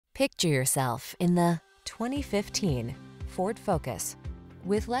Picture yourself in the 2015 Ford Focus.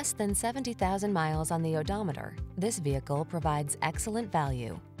 With less than 70,000 miles on the odometer, this vehicle provides excellent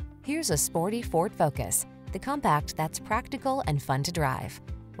value. Here's a sporty Ford Focus, the compact that's practical and fun to drive.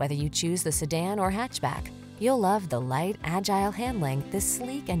 Whether you choose the sedan or hatchback, you'll love the light, agile handling this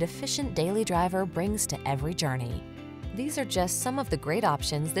sleek and efficient daily driver brings to every journey. These are just some of the great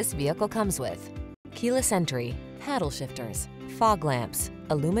options this vehicle comes with: keyless entry, paddle shifters, fog lamps,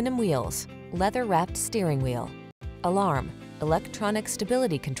 aluminum wheels, leather-wrapped steering wheel, alarm, electronic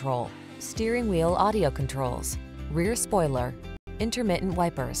stability control, steering wheel audio controls, rear spoiler, intermittent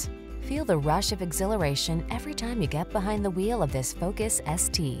wipers. Feel the rush of exhilaration every time you get behind the wheel of this Focus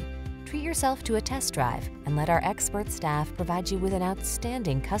ST. Treat yourself to a test drive and let our expert staff provide you with an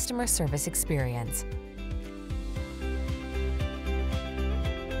outstanding customer service experience.